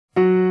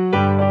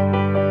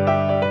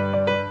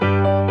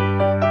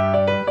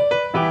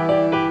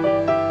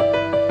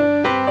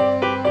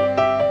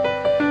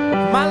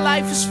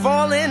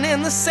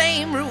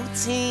same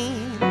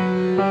routine.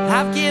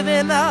 I've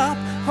given up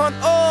on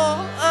all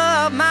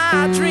of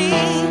my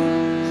dreams.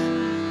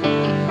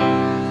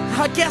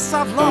 I guess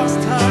I've lost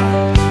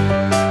her.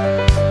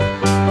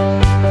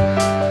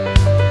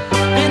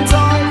 Been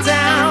torn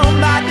down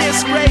by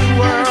this great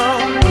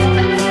world.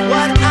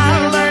 What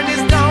I learned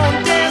is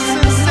don't dance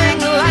and sing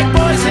like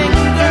boys and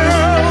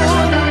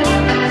girls.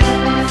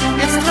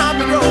 It's time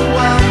to grow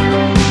up.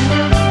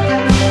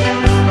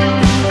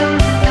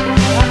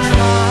 I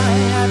try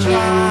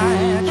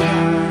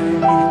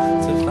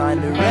to find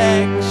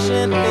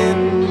direction in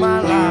my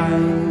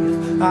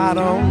life. I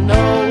don't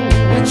know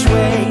which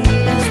way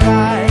is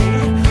right.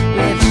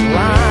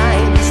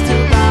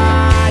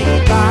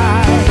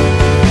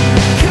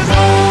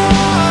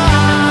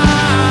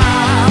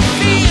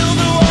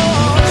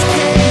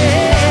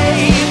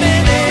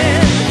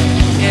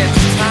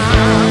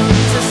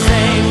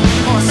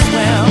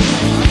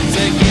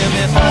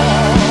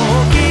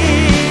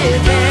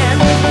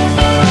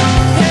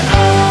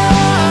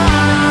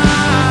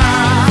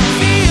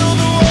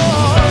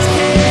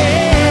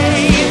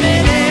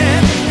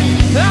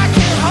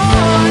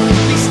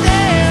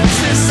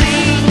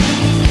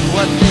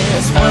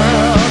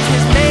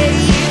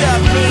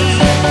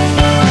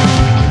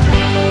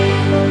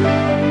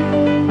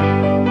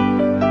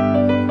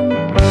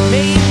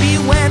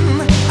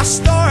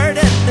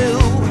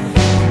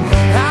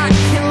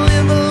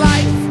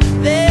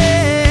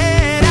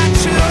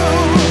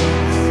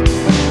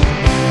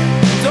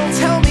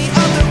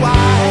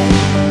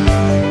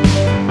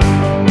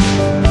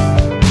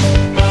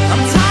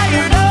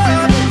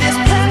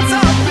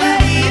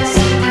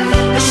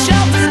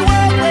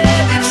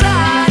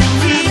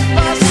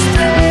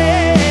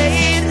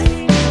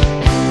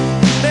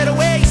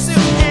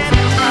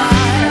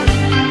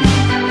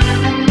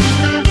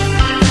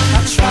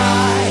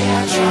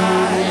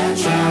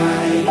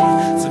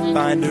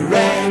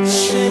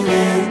 Direction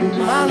in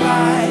my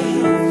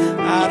life.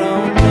 I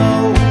don't know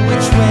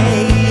which way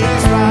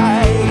is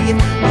right,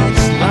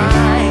 which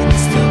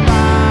lines to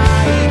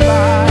abide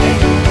by.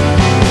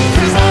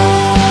 'Cause I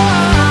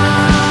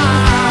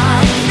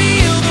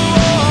feel the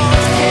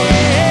walls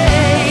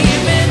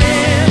caving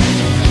in.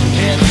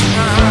 It's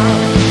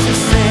time to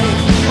sink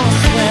or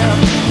swim,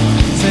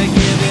 to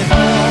give it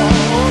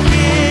all,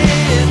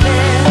 give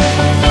in.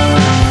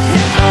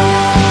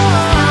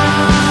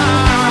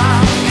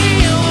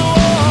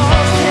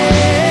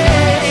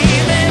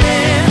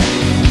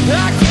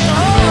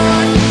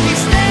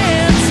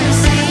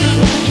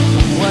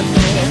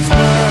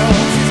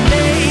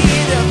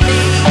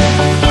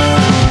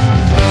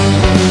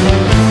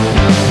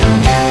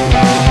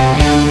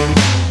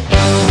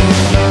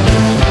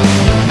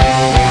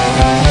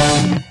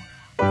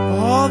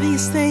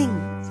 These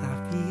things I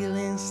feel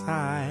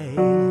inside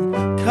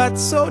cut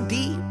so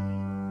deep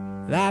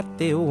that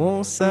they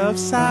won't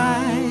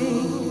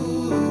subside.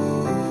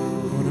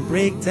 Wanna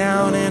break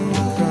down and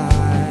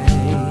cry,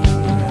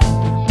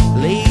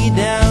 lay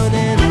down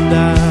and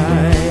die.